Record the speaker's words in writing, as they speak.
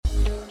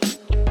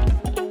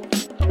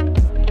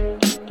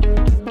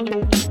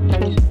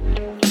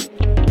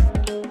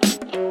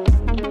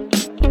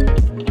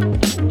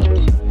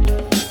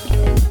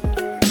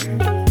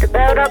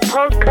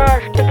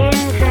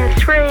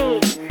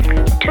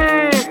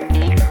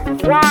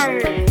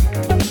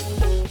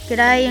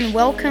G'day and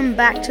welcome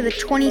back to the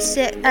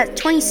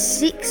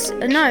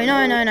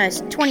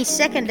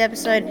 22nd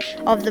episode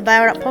of the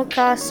Bailed Up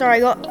Podcast. Sorry, I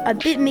got a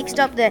bit mixed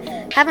up there.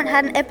 Haven't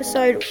had an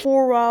episode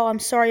for a while. I'm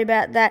sorry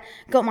about that.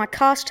 Got my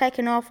cast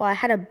taken off. I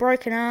had a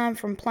broken arm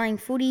from playing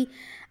footy.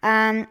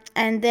 And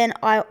then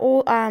I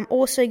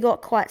also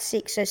got quite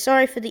sick, so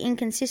sorry for the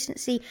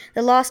inconsistency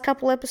the last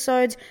couple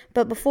episodes.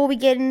 But before we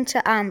get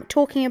into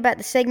talking about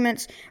the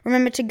segments,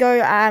 remember to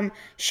go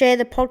share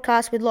the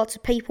podcast with lots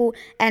of people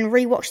and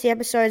rewatch the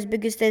episodes,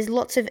 because there's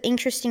lots of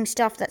interesting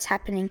stuff that's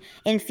happening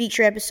in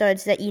future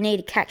episodes that you need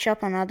to catch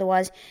up on.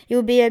 Otherwise,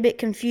 you'll be a bit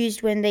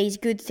confused when these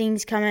good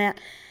things come out.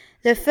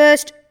 The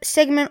first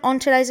segment on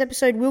today's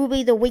episode will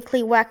be the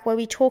Weekly Whack, where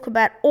we talk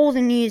about all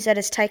the news that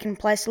has taken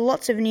place.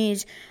 Lots of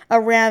news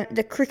around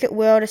the cricket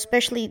world,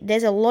 especially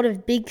there's a lot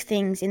of big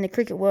things in the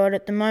cricket world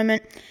at the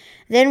moment.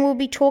 Then we'll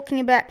be talking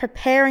about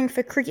preparing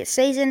for cricket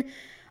season.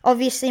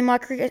 Obviously, my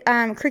cricket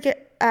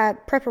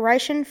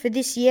preparation for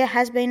this year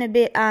has been a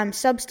bit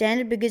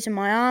substandard because of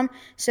my arm,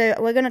 so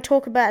we're going to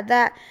talk about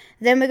that.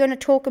 Then we're going to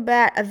talk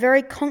about a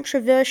very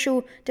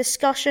controversial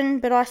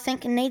discussion, but I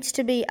think it needs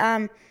to be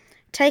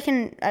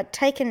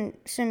taken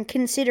some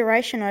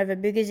consideration over,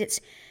 because it's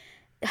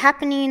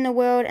happening in the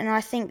world and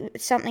I think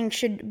something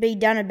should be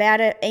done about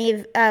it,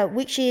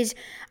 which is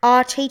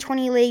our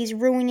T20 leagues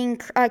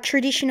ruining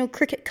traditional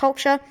cricket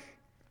culture.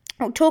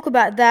 We'll talk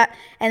about that,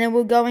 and then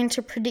we'll go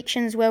into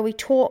predictions where we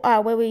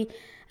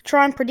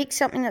try and predict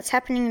something that's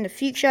happening in the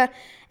future.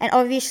 And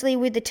obviously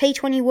with the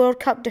T20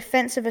 World Cup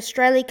Defence of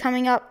Australia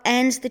coming up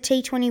and the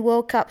T20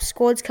 World Cup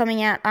squads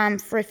coming out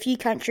for a few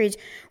countries,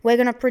 we're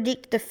going to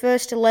predict the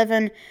first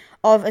 11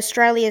 of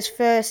Australia's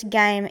first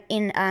game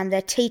in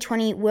their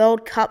T20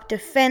 World Cup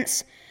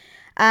defence.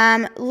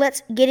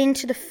 Let's get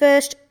into the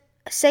first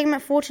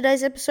segment for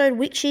today's episode,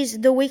 which is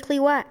the Weekly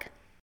Whack.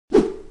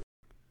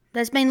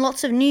 There's been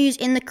lots of news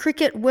in the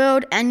cricket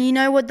world, and you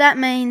know what that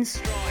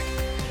means.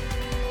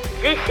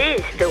 This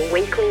is the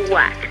Weekly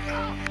Whack.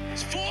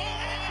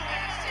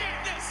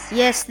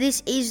 Yes,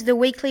 this is the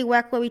Weekly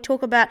Whack, where we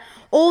talk about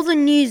all the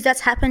news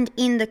that's happened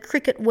in the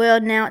cricket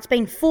world. Now, it's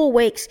been 4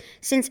 weeks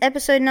since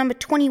episode number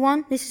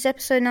 21. This is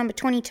episode number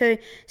 22,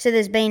 so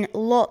there's been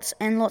lots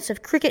and lots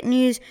of cricket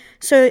news.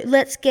 So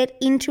let's get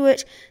into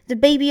it. The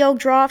BBL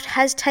draft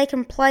has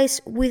taken place,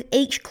 with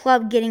each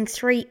club getting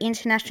 3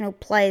 international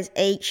players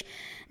each.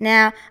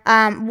 Now,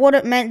 what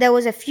it meant, there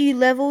was a few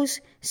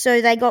levels.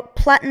 So they got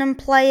platinum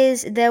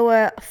players. There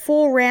were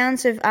 4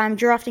 rounds of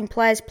drafting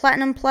players: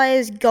 platinum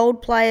players,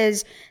 gold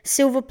players,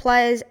 silver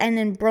players, and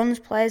then bronze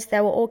players.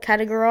 They were all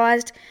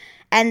categorized.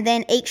 And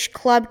then each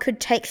club could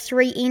take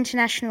 3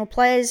 international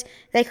players.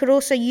 They could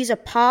also use a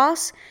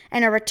pass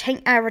and a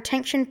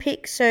retention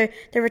pick. So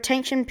the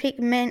retention pick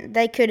meant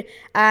they could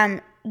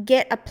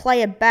get a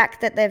player back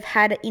that they've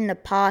had in the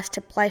past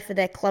to play for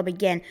their club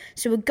again.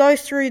 So we'll go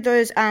through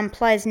those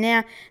players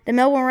now. The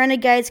Melbourne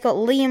Renegades got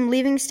Liam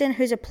Livingstone,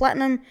 who's a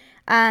platinum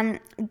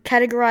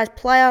categorised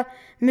player,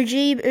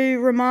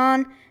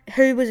 Mujib-ur-Rahman,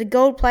 who was a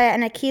gold player,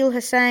 and Akeal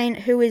Hussain,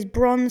 who is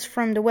bronze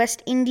from the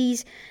West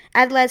Indies.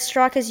 Adelaide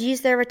Strikers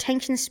used their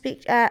retention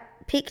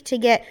pick to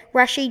get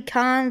Rashid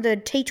Khan, the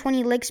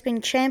T20 leg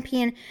spin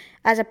champion,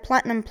 as a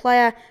platinum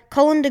player,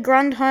 Colin de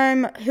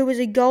Grandhomme, who was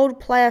a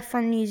gold player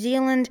from New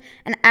Zealand,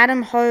 and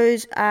Adam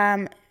Hose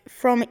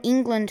from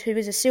England, who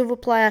was a silver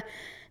player.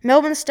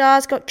 Melbourne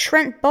Stars got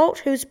Trent Boult,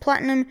 who's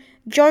platinum,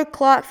 Joe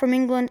Clark from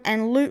England,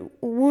 and Luke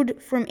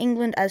Wood from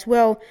England as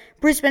well.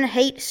 Brisbane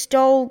Heat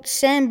stole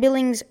Sam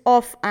Billings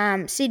off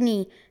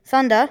Sydney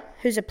Thunder,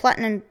 who's a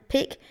platinum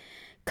pick.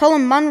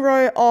 Colin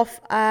Munro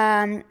off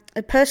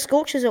Perth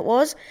Scorchers it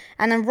was,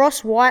 and then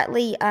Ross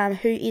Whiteley,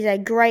 who is a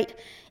great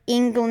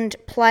England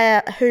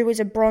player who was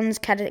a bronze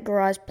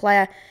categorised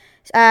player.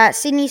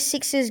 Sydney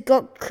Sixers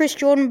got Chris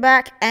Jordan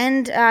back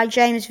and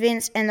James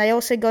Vince, and they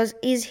also got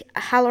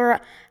Halarahak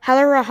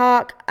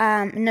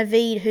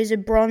Naveed, who's a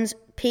bronze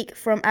pick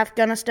from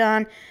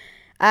Afghanistan.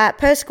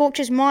 Perth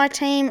Scorchers, my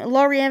team,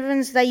 Laurie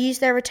Evans, they used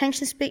their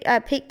retention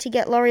pick to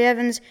get Laurie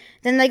Evans.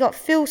 Then they got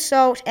Phil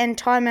Salt and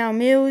Tymal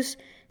Mills.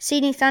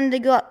 Sydney Thunder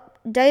got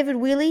David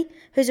Willey,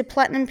 who's a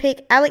platinum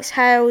pick, Alex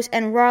Hales,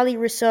 and Riley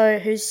Rousseau,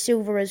 who's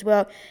silver as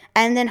well.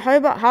 And then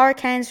Hobart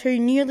Hurricanes, who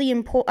newly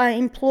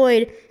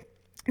employed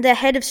their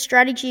head of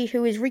strategy,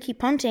 who is Ricky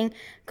Ponting,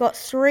 got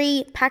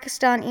 3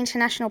 Pakistan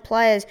international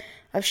players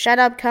of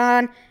Shadab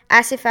Khan,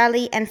 Asif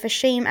Ali, and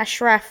Fashim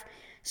Ashraf.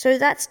 So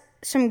that's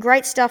some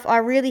great stuff. I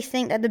really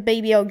think that the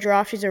BBL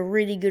draft is a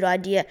really good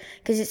idea,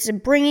 because it's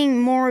bringing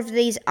more of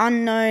these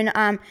unknown,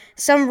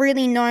 some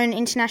really known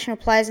international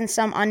players and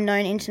some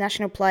unknown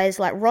international players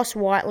like Ross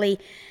Whiteley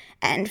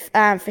and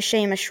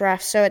Fashim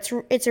Ashraf. So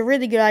it's a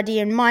really good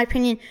idea in my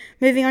opinion.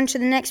 Moving on to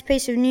the next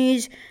piece of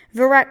news,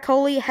 Virat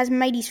Kohli has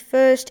made his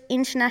first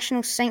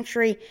international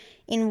century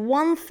in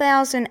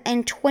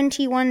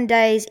 1,021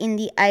 days in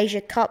the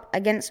Asia Cup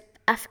against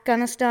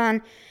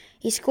Afghanistan.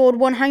 He scored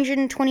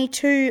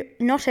 122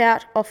 not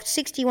out off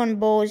 61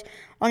 balls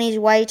on his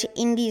way to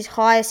India's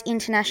highest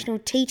international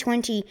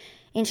T20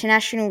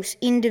 internationals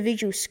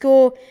individual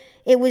score.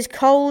 It was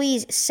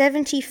Kohli's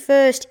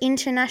 71st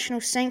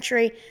international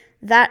century.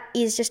 That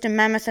is just a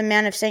mammoth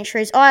amount of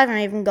centuries. I haven't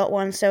even got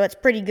one, so it's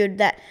pretty good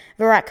that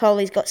Virat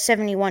Kohli's got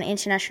 71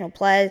 international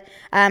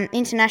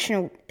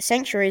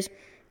centuries.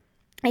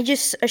 It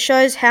just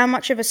shows how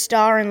much of a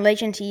star and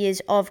legend he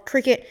is of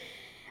cricket.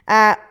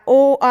 A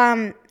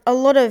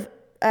lot of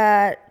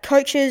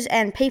coaches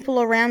and people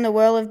around the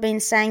world have been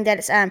saying that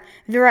it's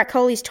Virat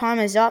Kohli's time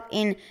is up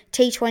in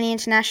T20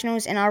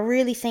 internationals, and I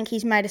really think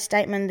he's made a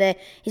statement there.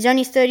 He's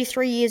only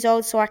 33 years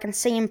old, so I can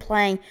see him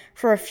playing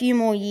for a few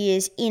more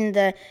years in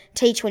the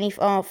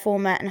T20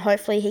 format, and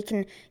hopefully he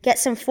can get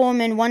some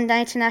form in one-day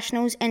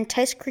internationals and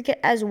Test cricket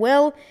as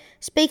well.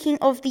 Speaking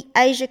of the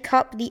Asia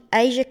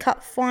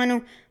Cup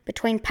final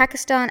between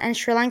Pakistan and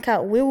Sri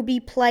Lanka will be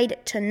played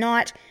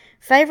tonight.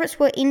 Favourites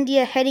were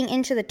India heading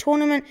into the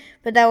tournament,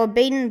 but they were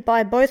beaten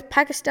by both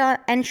Pakistan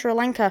and Sri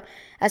Lanka,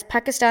 as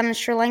Pakistan and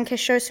Sri Lanka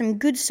show some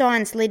good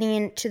signs leading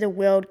into the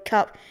World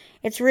Cup.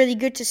 It's really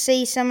good to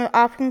see some of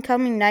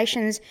up-and-coming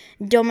nations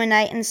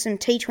dominating some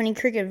T20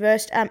 cricket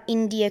versus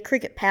India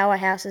cricket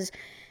powerhouses.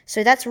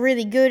 So that's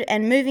really good.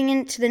 And moving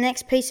into the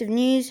next piece of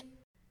news,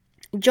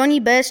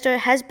 Jonny Bairstow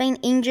has been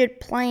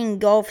injured playing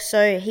golf,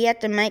 so he had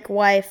to make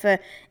way for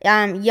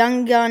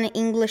young gun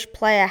English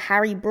player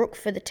Harry Brook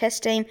for the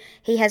Test team.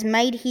 He has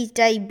made his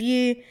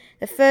debut.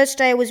 The first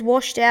day was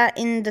washed out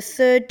in the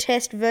third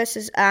Test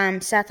versus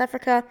South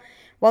Africa,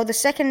 while the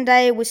second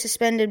day was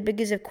suspended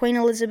because of Queen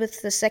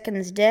Elizabeth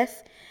II's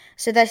death.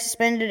 So they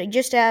suspended it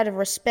just out of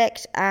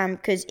respect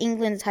because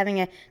England's having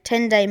a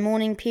 10-day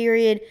mourning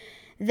period.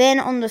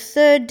 Then on the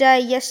third day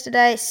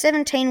yesterday,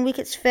 17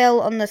 wickets fell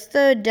on the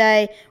third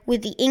day,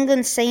 with the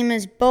England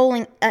seamers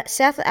bowling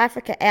South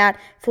Africa out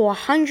for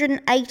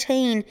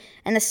 118,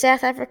 and the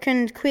South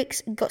African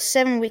quicks got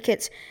 7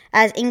 wickets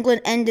as England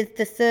ended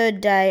the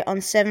third day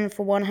on 7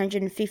 for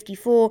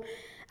 154.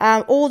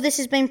 All this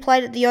has been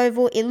played at the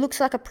Oval. It looks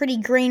like a pretty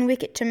green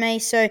wicket to me,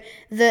 so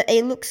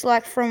it looks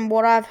like, from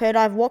what I've heard,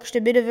 I've watched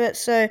a bit of it,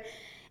 so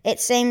it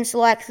seems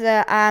like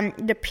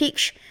the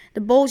pitch,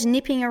 the ball's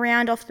nipping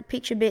around off the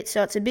pitch a bit,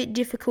 so it's a bit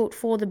difficult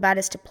for the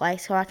batters to play.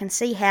 So I can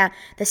see how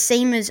the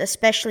seamers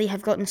especially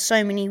have gotten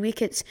so many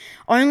wickets.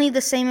 Only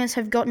the seamers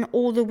have gotten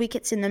all the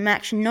wickets in the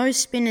match. No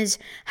spinners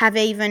have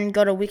even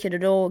got a wicket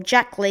at all.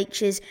 Jack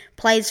Leach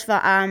plays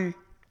for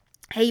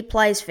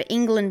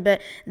England,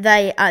 but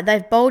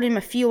they've bowled him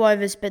a few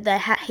overs, but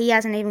he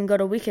hasn't even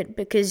got a wicket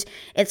because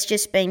it's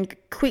just been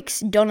Quick's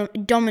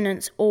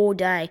dominance all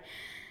day.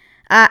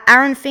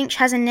 Aaron Finch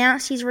has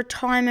announced his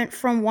retirement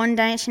from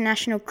one-day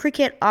international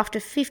cricket after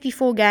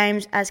 54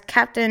 games as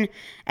captain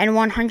and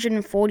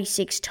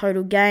 146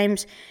 total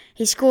games.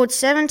 He scored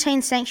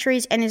 17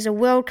 centuries and is a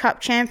World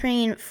Cup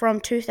champion from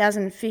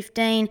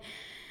 2015.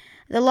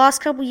 The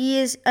last couple of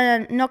years,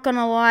 not going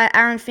to lie,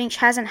 Aaron Finch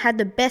hasn't had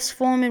the best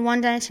form in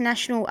one-day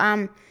international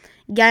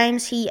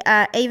games. He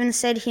even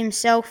said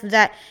himself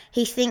that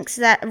he thinks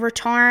that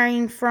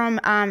retiring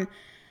from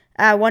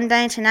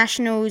one-day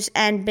internationals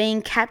and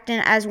being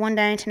captain as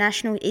one-day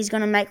international is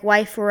going to make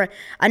way for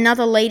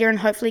another leader, and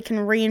hopefully can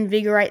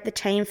reinvigorate the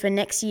team for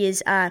next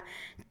year's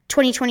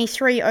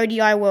 2023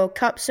 ODI World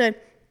Cup. So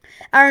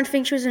Aaron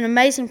Finch was an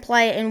amazing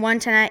player in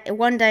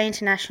one-day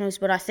internationals,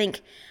 but I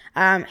think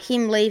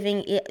him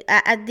leaving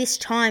at this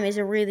time is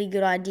a really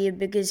good idea,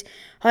 because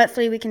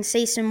hopefully we can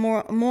see some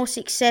more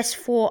success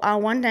for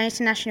one-day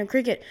international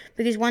cricket,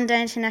 because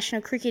one-day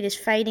international cricket is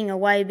fading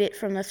away a bit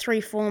from the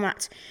 3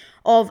 formats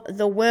of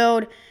the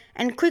world.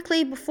 And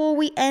quickly, before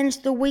we end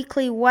the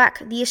weekly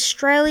whack, the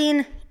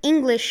Australian,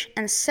 English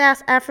and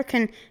South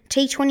African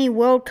T20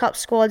 World Cup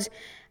squads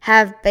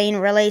have been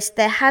released.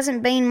 There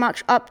hasn't been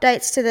much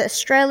updates to the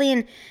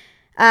Australian,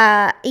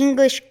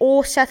 English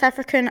or South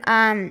African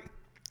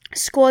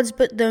squads,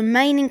 but the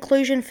main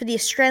inclusion for the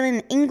Australian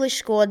and English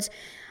squads,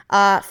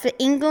 for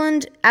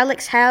England,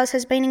 Alex Hales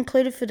has been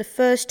included for the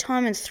first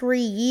time in 3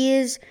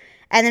 years,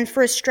 and then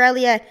for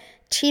Australia,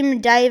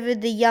 Tim David,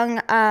 the young,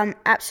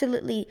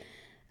 absolutely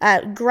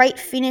great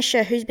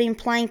finisher who's been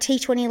playing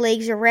T20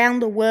 leagues around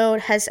the world,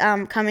 has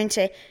come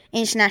into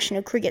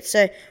international cricket.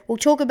 So we'll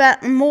talk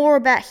more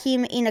about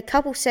him in a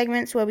couple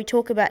segments where we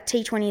talk about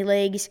T20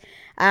 leagues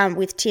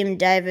with Tim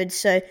David.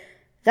 So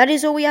that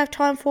is all we have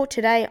time for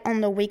today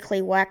on the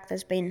Weekly Whack.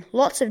 There's been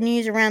lots of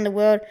news around the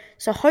world,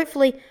 so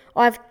hopefully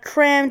I've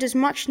crammed as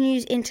much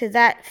news into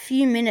that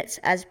few minutes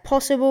as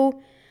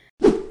possible.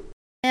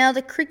 Now,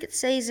 the cricket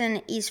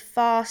season is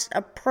fast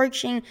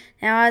approaching.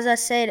 Now, as I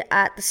said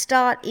at the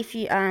start, if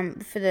you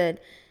for the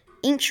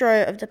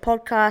intro of the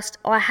podcast,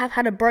 I have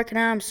had a broken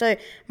arm, so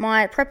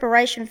my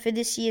preparation for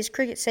this year's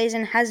cricket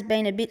season has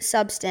been a bit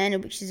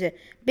substandard, which is a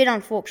bit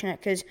unfortunate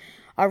because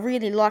I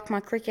really like my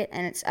cricket,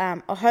 and it's I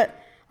hope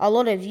a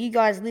lot of you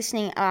guys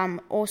listening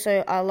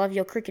also love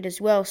your cricket as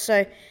well.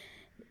 So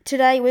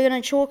Today we're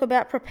going to talk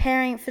about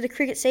preparing for the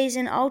cricket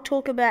season. I'll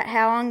talk about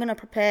how I'm going to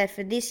prepare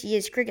for this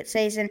year's cricket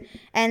season,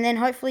 and then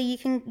hopefully you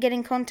can get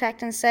in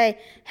contact and say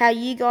how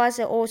you guys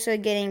are also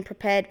getting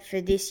prepared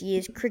for this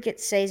year's cricket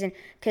season,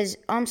 because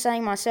I'm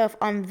saying myself,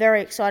 I'm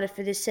very excited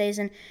for this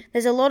season.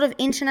 There's a lot of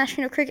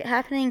international cricket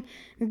happening,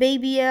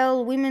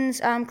 BBL, women's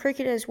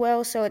cricket as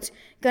well, so it's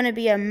going to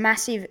be a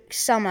massive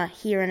summer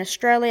here in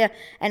Australia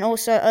and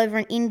also over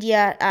in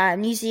India,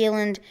 New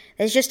Zealand.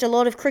 There's just a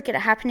lot of cricket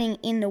happening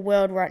in the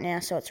world right now,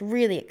 so it's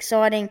really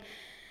exciting.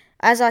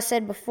 As I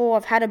said before,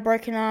 I've had a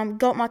broken arm,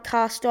 got my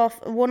cast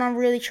off. What I'm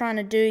really trying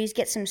to do is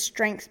get some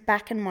strength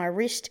back in my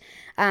wrist,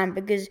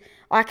 because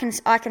I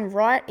can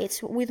write.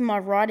 It's with my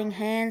writing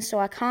hand, so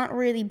I can't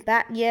really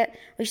bat yet,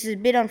 which is a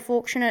bit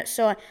unfortunate.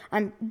 So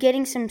I'm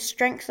getting some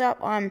strength up.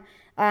 I'm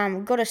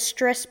got a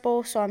stress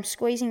ball, so I'm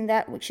squeezing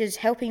that, which is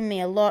helping me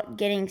a lot,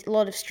 getting a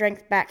lot of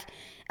strength back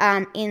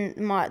in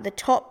the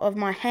top of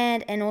my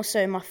hand and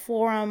also my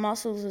forearm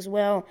muscles as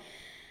well.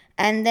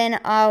 And then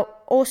I'm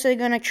also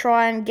going to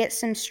try and get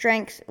some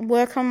strength,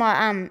 work on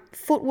my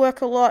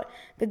footwork a lot,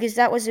 because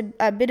that was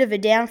a bit of a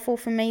downfall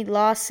for me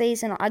last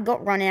season. I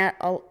got run out,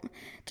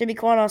 to be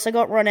quite honest, I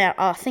got run out,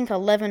 I think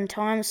 11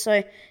 times,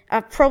 so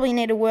I probably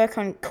need to work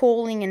on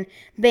calling and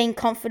being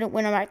confident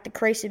when I'm at the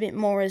crease a bit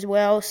more as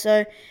well.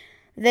 So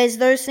there's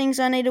those things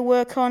I need to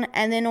work on,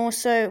 and then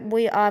also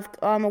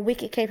I'm a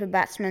wicket-keeper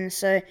batsman,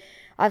 so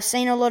I've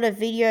seen a lot of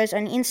videos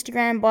on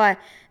Instagram by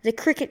the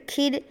Cricket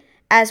Kid,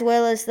 as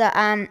well as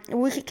the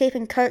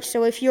wicket-keeping coach.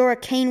 So if you're a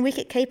keen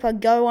wicket-keeper,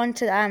 go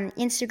onto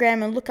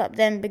Instagram and look up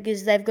them,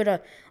 because they've got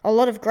a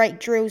lot of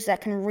great drills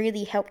that can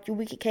really help your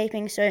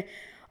wicket-keeping. So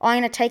I'm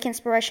going to take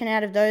inspiration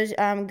out of those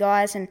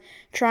guys and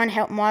try and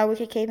help my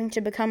wicket-keeping to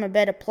become a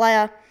better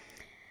player.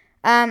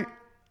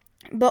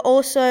 But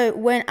also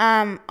when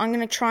I'm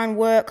going to try and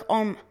work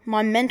on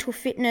my mental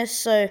fitness.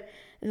 So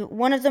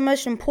one of the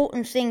most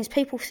important things,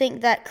 people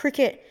think that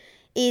cricket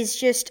is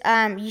just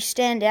you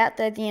stand out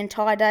there the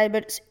entire day,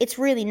 but it's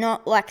really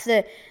not. Like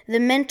the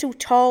mental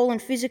toll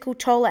and physical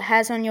toll it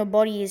has on your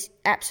body is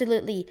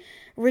absolutely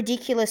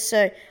ridiculous.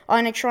 So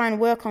I'm going to try and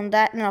work on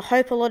that, and I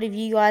hope a lot of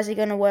you guys are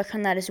going to work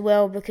on that as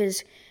well,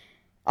 because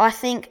I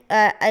think,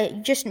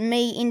 just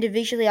me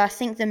individually, I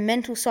think the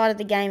mental side of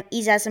the game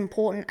is as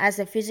important as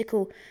the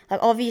physical.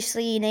 Like,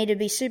 obviously, you need to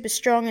be super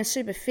strong and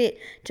super fit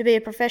to be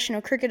a professional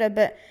cricketer,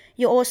 but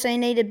you also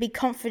need to be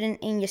confident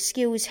in your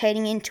skills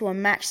heading into a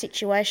match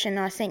situation.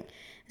 I think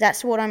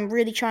that's what I'm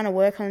really trying to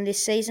work on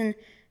this season.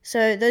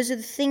 So those are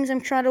the things I'm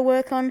trying to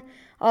work on.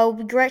 It'll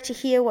be great to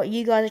hear what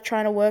you guys are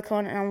trying to work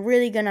on, and I'm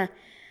really going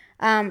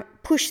to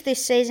push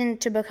this season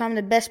to become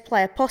the best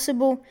player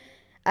possible.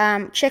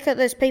 Check out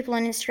those people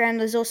on Instagram.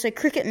 There's also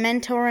Cricket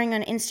Mentoring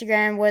on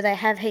Instagram, where they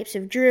have heaps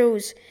of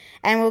drills,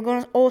 and we're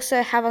going to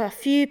also have a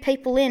few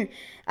people in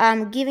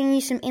giving you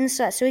some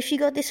insight. So if you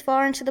got this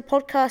far into the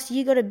podcast,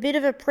 you got a bit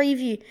of a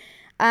preview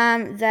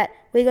that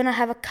we're going to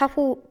have a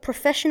couple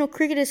professional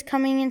cricketers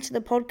coming into the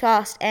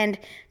podcast and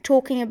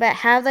talking about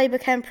how they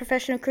became a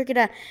professional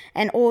cricketer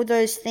and all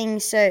those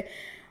things. So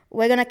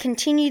we're going to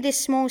continue this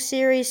small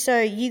series, so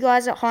you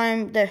guys at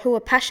home who are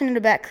passionate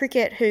about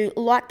cricket, who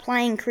like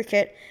playing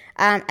cricket,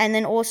 and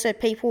then also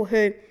people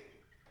who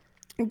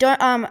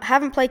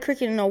haven't played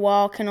cricket in a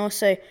while can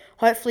also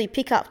hopefully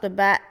pick up the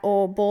bat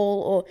or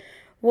ball or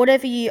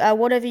whatever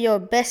your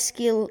best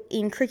skill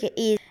in cricket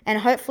is, and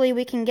hopefully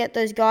we can get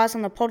those guys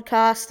on the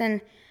podcast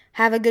and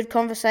have a good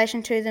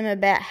conversation to them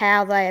about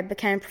how they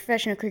became a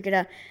professional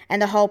cricketer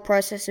and the whole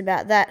process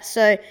about that.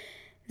 So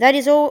that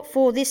is all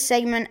for this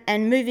segment,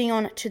 and moving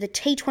on to the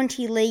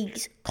T20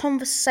 Leagues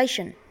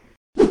conversation.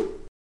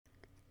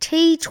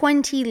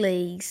 T20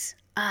 Leagues.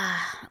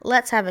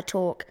 Let's have a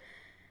talk.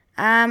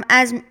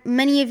 As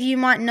many of you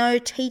might know,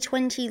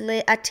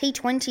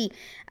 T20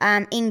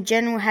 in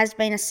general has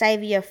been a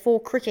saviour for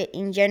cricket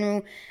in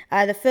general.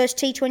 The first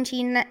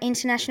T20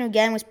 international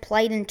game was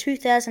played in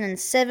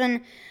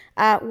 2007,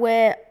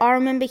 where I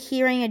remember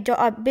hearing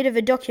a bit of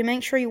a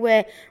documentary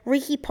where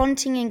Ricky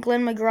Ponting and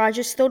Glenn McGrath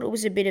just thought it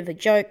was a bit of a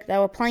joke. They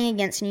were playing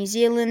against New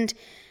Zealand.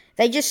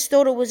 They just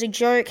thought it was a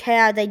joke,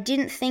 how they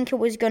didn't think it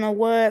was going to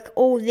work,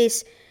 all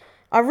this.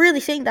 I really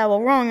think they were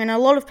wrong, and a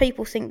lot of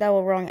people think they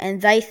were wrong,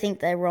 and they think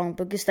they're wrong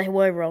because they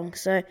were wrong.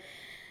 So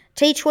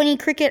T20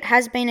 cricket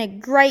has been a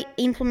great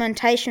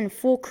implementation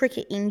for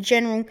cricket in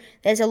general.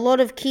 There's a lot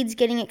of kids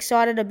getting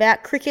excited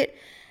about cricket,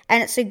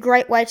 and it's a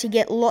great way to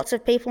get lots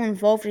of people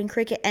involved in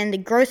cricket, and the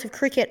growth of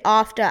cricket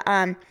after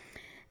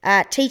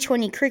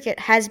T20 cricket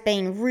has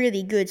been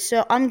really good.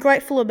 So I'm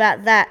grateful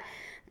about that.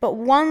 But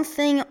one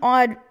thing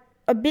I'm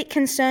a bit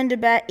concerned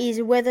about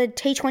is whether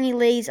T20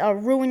 leagues are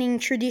ruining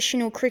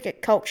traditional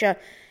cricket culture.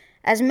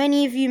 As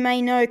many of you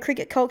may know,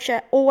 cricket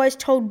culture always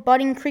told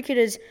budding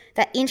cricketers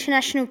that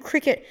international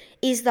cricket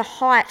is the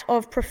height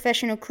of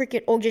professional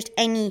cricket, or just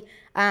any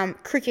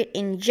cricket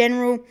in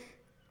general.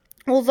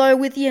 Although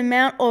with the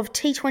amount of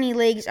T20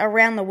 leagues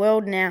around the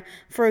world now,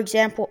 for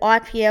example,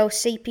 IPL,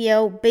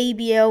 CPL,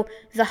 BBL,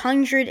 the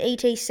 100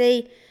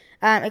 ETC,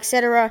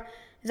 etc.,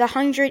 the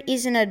 100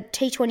 isn't a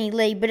T20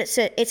 league, but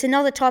it's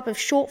another type of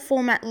short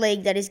format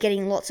league that is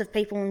getting lots of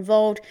people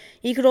involved.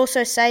 You could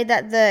also say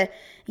that the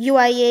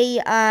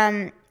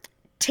UAE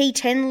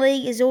T10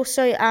 league is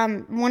also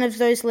one of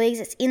those leagues.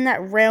 It's in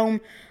that realm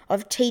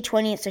of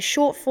T20. It's a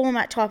short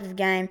format type of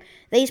game.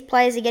 These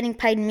players are getting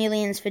paid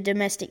millions for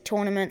domestic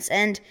tournaments,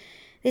 and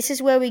this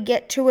is where we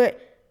get to it.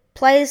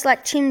 Players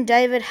like Tim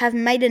David have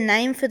made a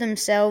name for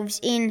themselves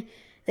in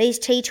these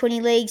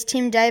T20 leagues.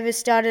 Tim David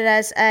started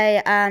as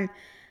a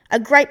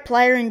great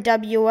player in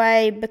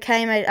WA,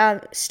 became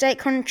a state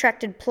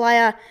contracted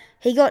player.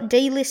 He got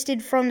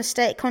delisted from the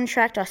state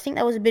contract. I think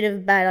that was a bit of a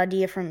bad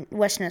idea from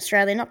Western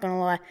Australia, not going to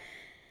lie.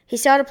 He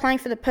started playing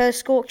for the Perth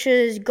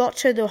Scorchers, got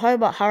to the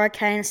Hobart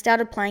Hurricanes,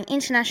 started playing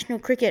international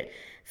cricket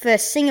for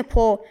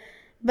Singapore,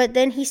 but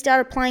then he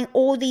started playing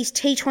all these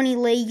T20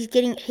 leagues.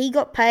 He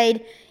got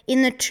paid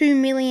in the 2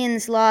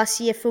 millions last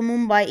year for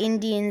Mumbai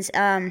Indians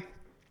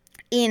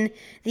in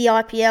the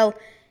IPL.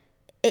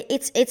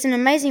 It's an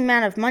amazing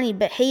amount of money,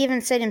 but he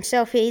even said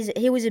himself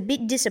he was a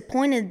bit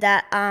disappointed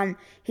that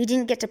he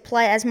didn't get to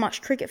play as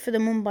much cricket for the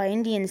Mumbai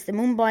Indians. The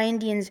Mumbai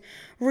Indians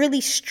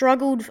really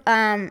struggled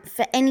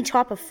for any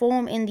type of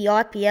form in the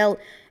IPL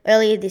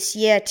earlier this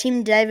year.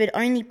 Tim David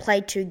only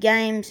played 2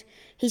 games.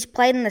 He's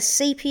played in the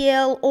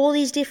CPL, all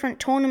these different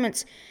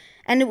tournaments,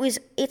 and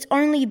it's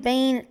only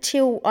been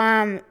till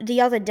the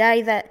other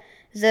day that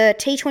the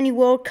T20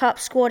 World Cup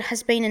squad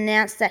has been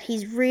announced that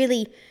he's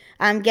really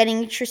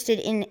getting interested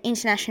in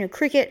international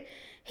cricket.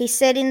 He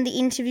said in the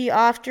interview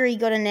after he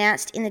got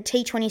announced in the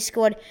T20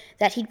 squad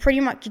that he'd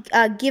pretty much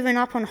given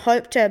up on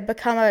hope to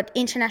become an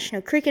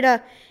international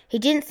cricketer. He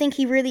didn't think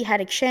he really had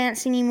a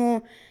chance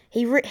anymore.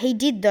 He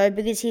did though,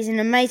 because he's an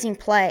amazing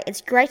player.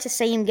 It's great to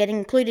see him getting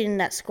included in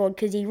that squad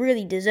because he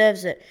really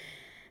deserves it.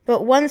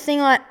 But one thing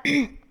I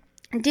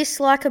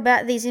dislike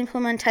about these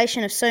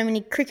implementation of so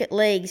many cricket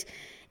leagues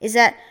is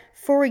that,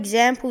 for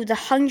example, the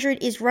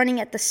 100 is running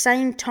at the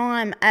same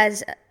time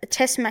as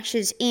test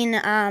matches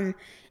in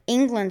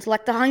England.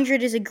 Like, the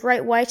 100 is a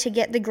great way to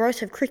get the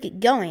growth of cricket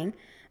going,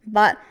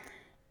 but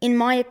in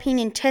my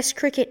opinion, test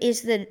cricket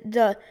is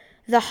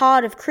the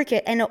heart of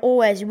cricket, and it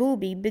always will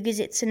be, because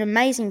it's an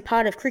amazing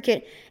part of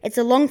cricket. It's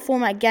a long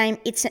format game.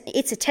 It's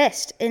a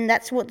test, and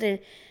that's what the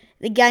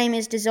game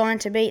is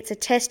designed to be. It's a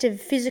test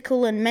of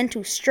physical and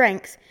mental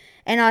strength.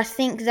 And I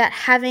think that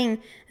having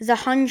the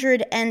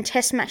 100 and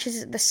test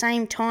matches at the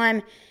same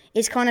time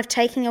is kind of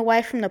taking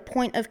away from the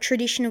point of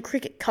traditional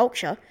cricket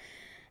culture.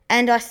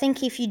 And I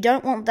think if you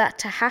don't want that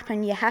to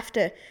happen, you have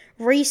to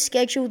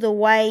reschedule the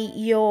way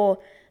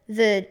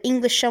the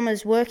English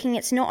summer's working.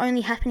 It's not only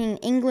happening in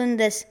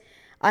England.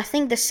 I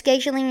think the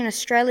scheduling in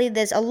Australia,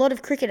 there's a lot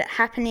of cricket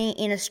happening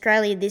in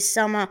Australia this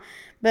summer,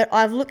 but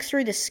I've looked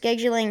through the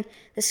scheduling.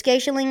 The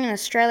scheduling in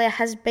Australia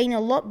has been a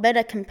lot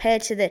better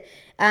compared to the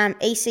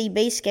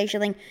ECB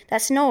scheduling.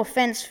 That's no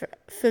offence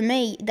for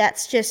me,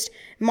 that's just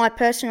my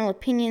personal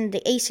opinion.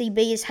 The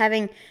ECB is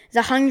having the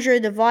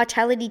 100, the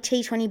Vitality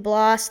T20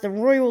 Blast, the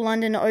Royal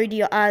London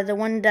ODI, the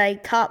One Day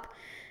Cup.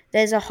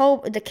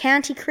 The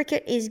county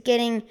cricket is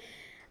getting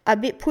a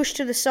bit pushed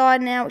to the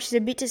side now, which is a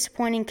bit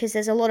disappointing because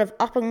there's a lot of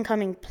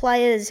up-and-coming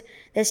players.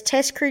 There's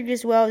Test cricket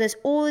as well. There's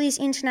all these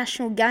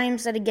international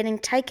games that are getting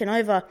taken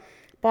over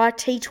by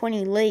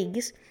T20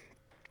 leagues.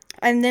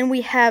 And then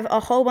we have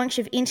a whole bunch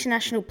of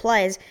international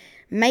players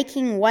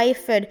making way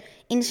for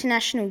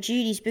international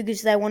duties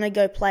because they want to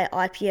go play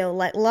IPL.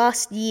 Like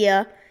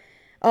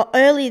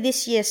earlier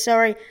this year,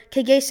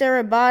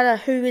 Kagiso Rabada,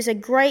 who is a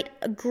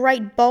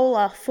great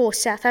bowler for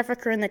South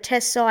Africa in the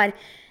Test side,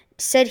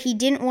 said he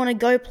didn't want to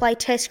go play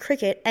Test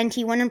cricket and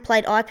he went and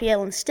played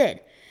IPL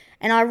instead.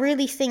 And I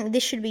really think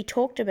this should be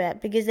talked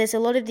about because there's a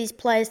lot of these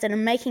players that are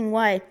making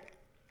way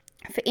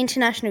for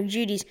international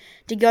duties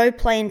to go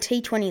play in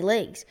T20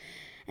 leagues.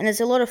 And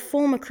there's a lot of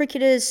former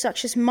cricketers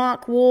such as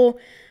Mark Waugh,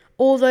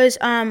 all those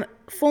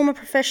former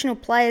professional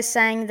players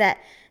saying that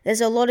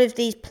there's a lot of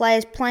these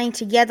players playing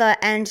together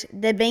and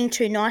they're being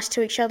too nice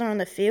to each other on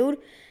the field.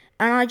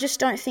 And I just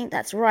don't think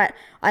that's right.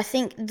 I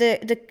think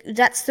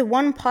that's the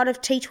one part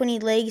of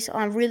T20 leagues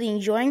I'm really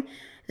enjoying.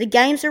 The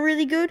games are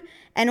really good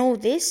and all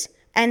this,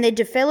 and they're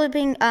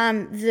developing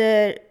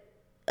the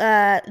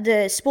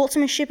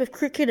sportsmanship of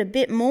cricket a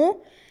bit more.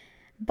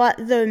 But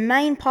the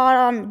main part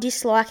I'm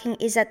disliking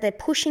is that they're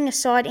pushing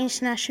aside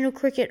international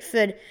cricket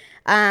for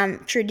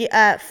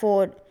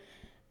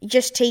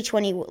just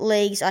T20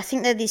 leagues. I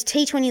think that these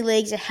T20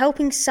 leagues are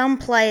helping some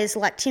players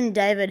like Tim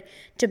David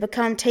to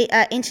become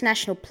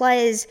international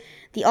players.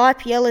 The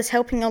IPL is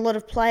helping a lot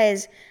of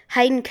players.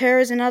 Hayden Kerr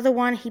is another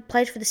one. He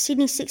played for the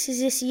Sydney Sixers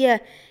this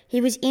year. He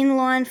was in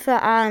line for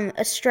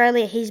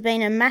Australia. He's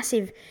been a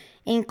massive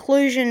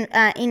inclusion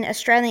in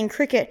Australian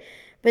cricket.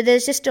 But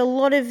there's just a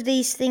lot of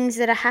these things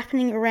that are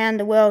happening around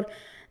the world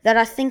that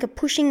I think are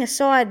pushing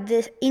aside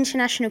the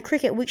international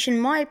cricket, which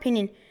in my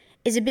opinion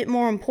is a bit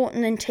more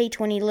important than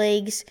T20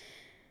 leagues.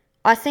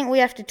 I think we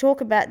have to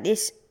talk about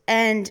this,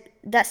 and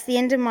that's the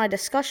end of my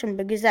discussion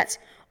because that's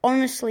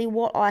honestly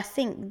what I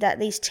think, that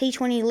these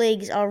T20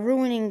 leagues are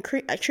ruining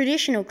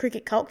traditional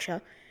cricket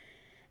culture.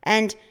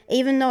 And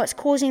even though it's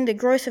causing the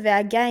growth of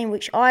our game,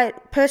 which I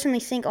personally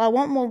think I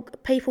want more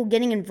people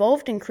getting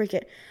involved in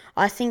cricket,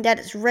 I think that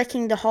it's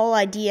wrecking the whole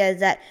idea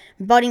that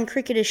budding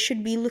cricketers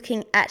should be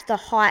looking at the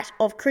height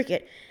of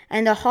cricket.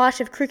 And the height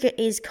of cricket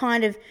is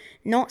kind of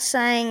not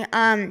saying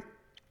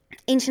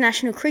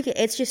international cricket,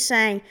 it's just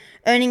saying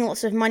earning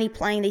lots of money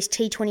playing these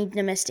T20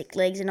 domestic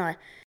leagues. And I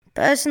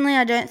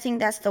don't think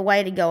that's the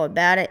way to go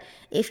about it.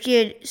 If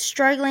you're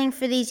struggling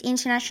for these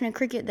international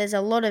cricket, there's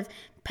a lot of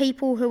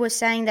people who are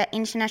saying that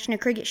international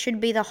cricket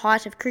should be the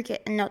height of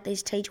cricket and not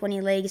these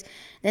T20 leagues.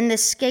 Then the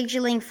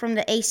scheduling from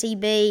the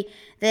ECB,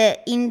 the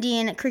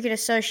Indian Cricket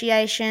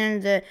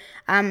Association, the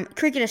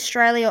Cricket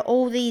Australia,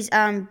 all these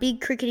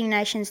big cricketing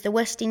nations, the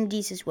West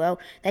Indies as well,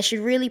 they should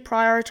really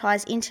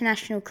prioritise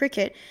international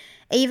cricket.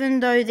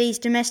 Even though these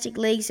domestic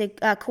leagues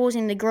are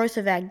causing the growth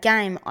of our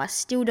game, I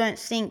still don't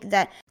think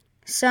that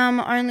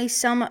only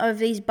some of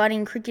these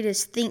budding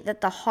cricketers think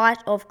that the height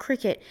of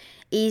cricket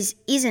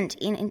isn't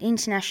in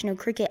international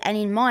cricket. And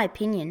in my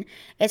opinion,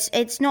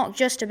 it's not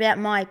just about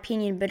my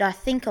opinion, but I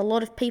think a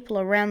lot of people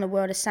around the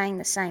world are saying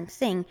the same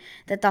thing,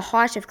 that the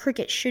height of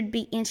cricket should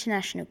be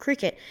international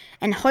cricket,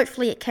 and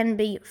hopefully it can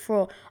be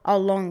for a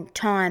long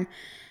time.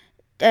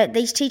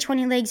 These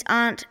T20 leagues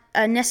aren't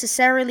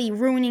necessarily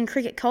ruining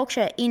cricket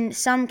culture. In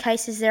some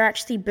cases, they're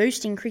actually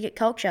boosting cricket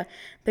culture.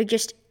 But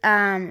just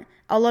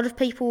a lot of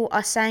people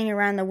are saying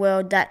around the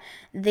world that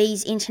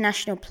these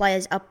international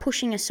players are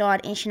pushing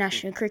aside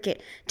international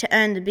cricket to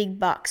earn the big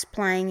bucks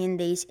playing in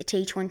these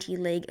T20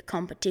 league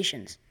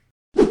competitions.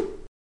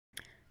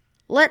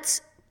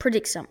 Let's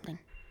predict something.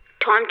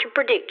 Time to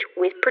predict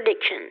with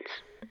predictions.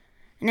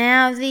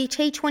 Now, the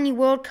T20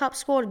 World Cup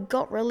squad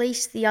got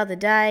released the other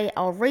day.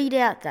 I'll read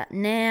out that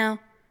now.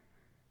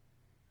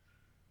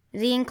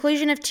 The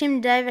inclusion of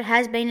Tim David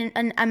has been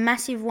a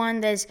massive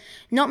one. There's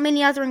not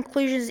many other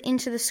inclusions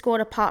into the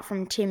squad apart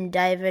from Tim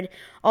David.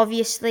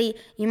 Obviously,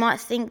 you might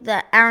think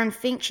that Aaron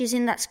Finch is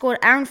in that squad.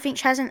 Aaron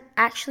Finch hasn't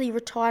actually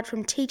retired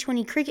from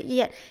T20 cricket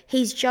yet.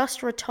 He's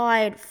just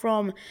retired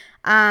from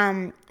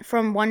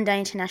one-day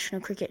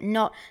international cricket,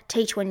 not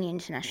T20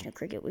 international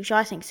cricket, which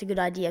I think is a good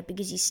idea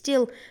because he's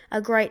still a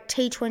great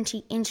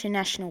T20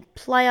 international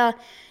player.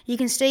 You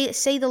can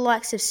see the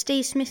likes of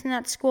Steve Smith in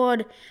that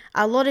squad.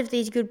 A lot of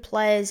these good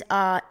players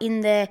are in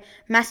there.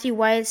 Matthew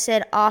Wade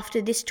said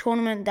after this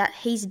tournament that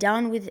he's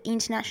done with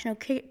international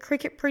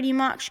cricket pretty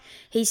much.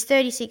 He's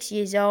 36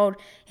 years old.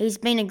 He's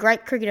been a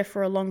great cricketer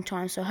for a long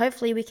time, so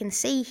hopefully we can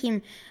see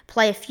him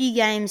play a few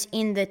games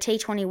in the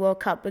T20 World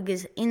Cup,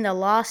 because in the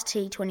last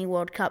T20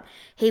 World Cup,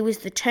 he was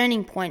the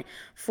turning point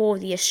for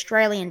the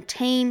Australian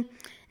team.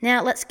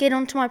 Now, let's get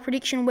on to my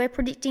prediction. We're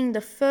predicting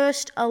the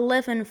first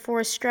 11 for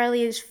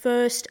Australia's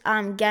first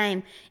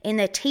game in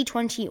the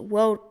T20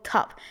 World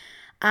Cup.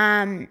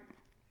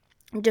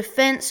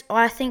 Defence,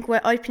 I think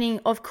we're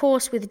opening, of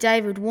course, with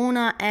David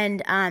Warner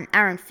and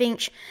Aaron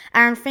Finch.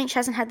 Aaron Finch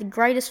hasn't had the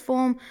greatest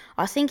form.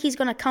 I think he's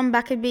going to come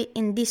back a bit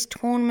in this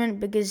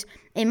tournament because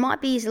it might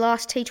be his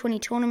last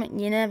T20 tournament,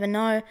 you never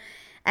know.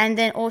 And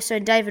then also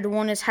David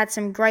Warner's had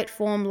some great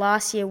form.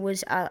 Last year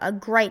was a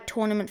great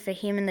tournament for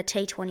him in the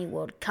T20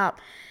 World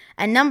Cup.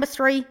 And number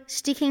 3,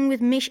 sticking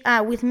with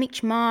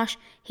Mitch Marsh.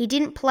 He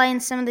didn't play in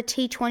some of the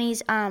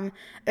T20s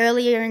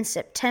earlier in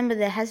September.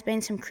 There has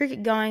been some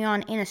cricket going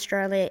on in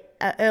Australia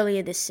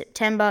earlier this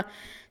September.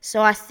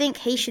 So I think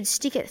he should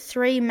stick at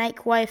 3,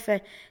 make way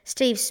for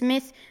Steve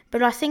Smith.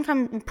 But I think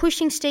I'm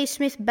pushing Steve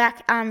Smith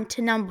back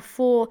to number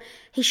 4.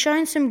 He's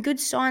shown some good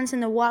signs in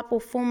the white ball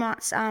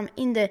formats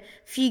in the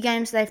few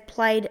games they've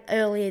played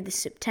earlier this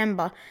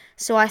September.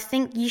 So I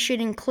think you should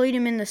include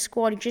him in the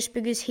squad just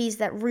because he's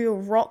that real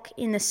rock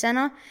in the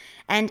centre.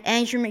 And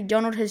Andrew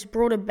McDonald has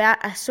brought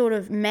about a sort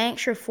of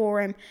mantra for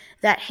him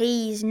that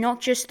he's not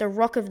just the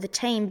rock of the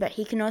team, but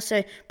he can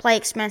also play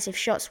expansive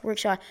shots,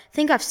 which I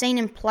think I've seen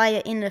him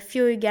play in a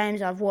few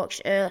games I've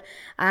watched in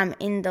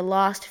the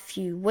last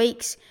few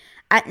weeks.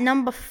 At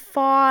number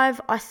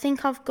 5, I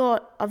think I've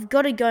got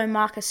to go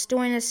Marcus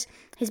Stoinis.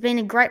 He's been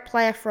a great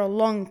player for a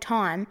long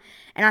time,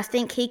 and I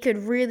think he could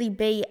really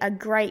be a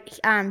great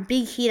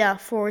big hitter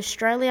for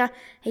Australia.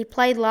 He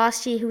played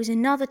last year. He was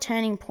another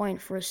turning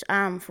point for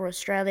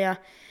Australia.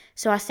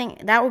 So I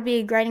think that would be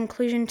a great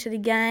inclusion to the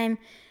game.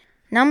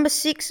 Number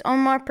 6 on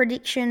my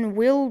prediction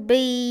will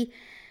be,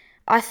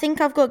 I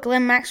think I've got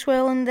Glenn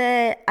Maxwell in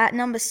there at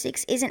number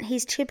 6. Isn't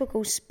his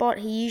typical spot.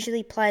 He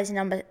usually plays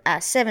number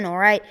 7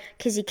 or 8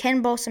 because he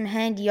can bowl some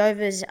handy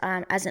overs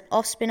as an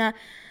off-spinner.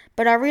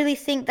 But I really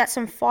think that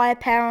some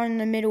firepower in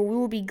the middle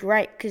will be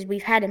great because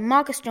we've had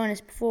Marcus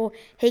Stoinis before.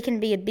 He can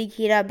be a big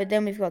hitter, but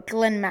then we've got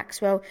Glenn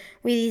Maxwell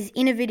with his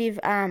innovative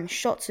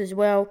shots as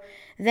well.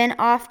 Then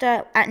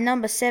after, at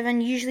number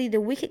 7, usually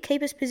the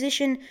wicket-keeper's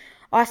position,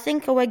 I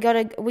think we've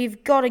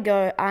got to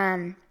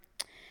go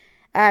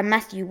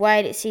Matthew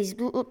Wade. It's his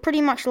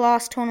pretty much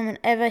last tournament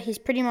ever. He's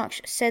pretty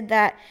much said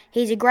that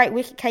he's a great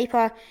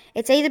wicketkeeper.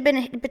 It's either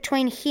been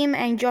between him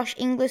and Josh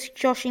Inglis.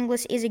 Josh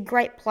Inglis is a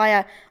great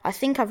player. I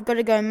think I've got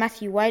to go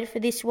Matthew Wade for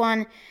this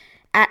one.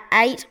 At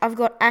 8, I've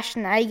got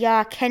Ashton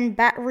Agar, can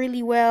bat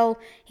really well.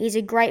 He's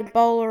a great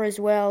bowler as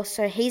well,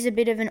 so he's a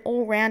bit of an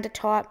all-rounder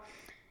type.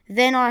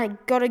 Then I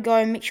got to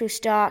go Mitchell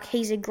Starc.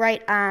 He's a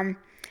great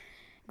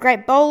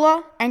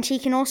bowler, and he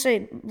can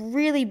also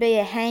really be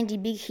a handy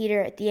big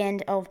hitter at the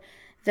end of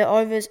the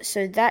overs,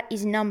 so that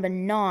is number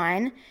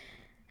 9.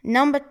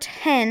 Number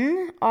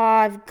 10,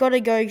 I've got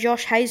to go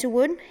Josh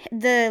Hazlewood.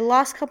 The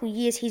last couple of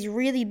years, he's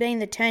really been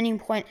the turning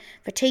point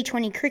for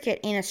T20 cricket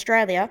in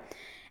Australia.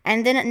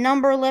 And then at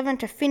number 11,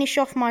 to finish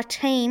off my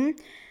team,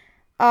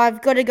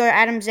 I've got to go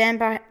Adam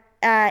Zampa.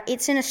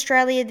 It's in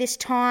Australia this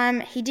time.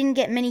 He didn't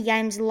get many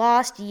games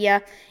last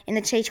year in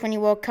the T20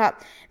 World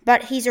Cup,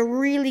 but he's a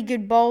really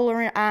good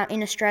bowler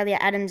in Australia,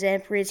 Adam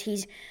Zampa is.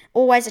 He's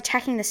always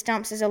attacking the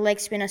stumps as a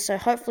leg spinner, so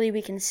hopefully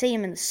we can see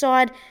him in the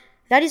side.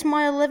 That is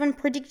my 11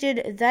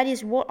 predicted. That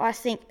is what I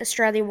think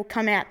Australia will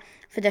come out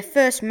for their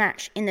first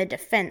match in the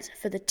defence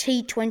for the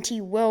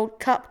T20 World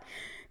Cup.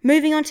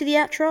 Moving on to the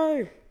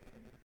outro.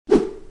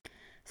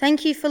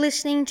 Thank you for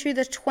listening to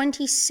the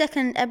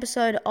 22nd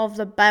episode of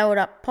the Bailed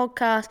Up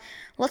podcast.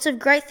 Lots of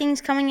great things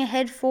coming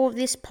ahead for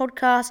this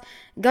podcast.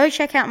 Go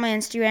check out my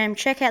Instagram,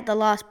 check out the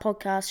last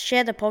podcast,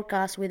 share the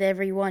podcast with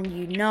everyone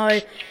you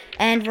know.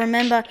 And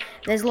remember,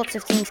 there's lots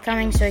of things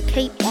coming, so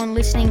keep on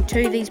listening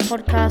to these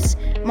podcasts.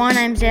 My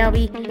name's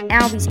Albie.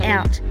 Albie's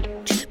out.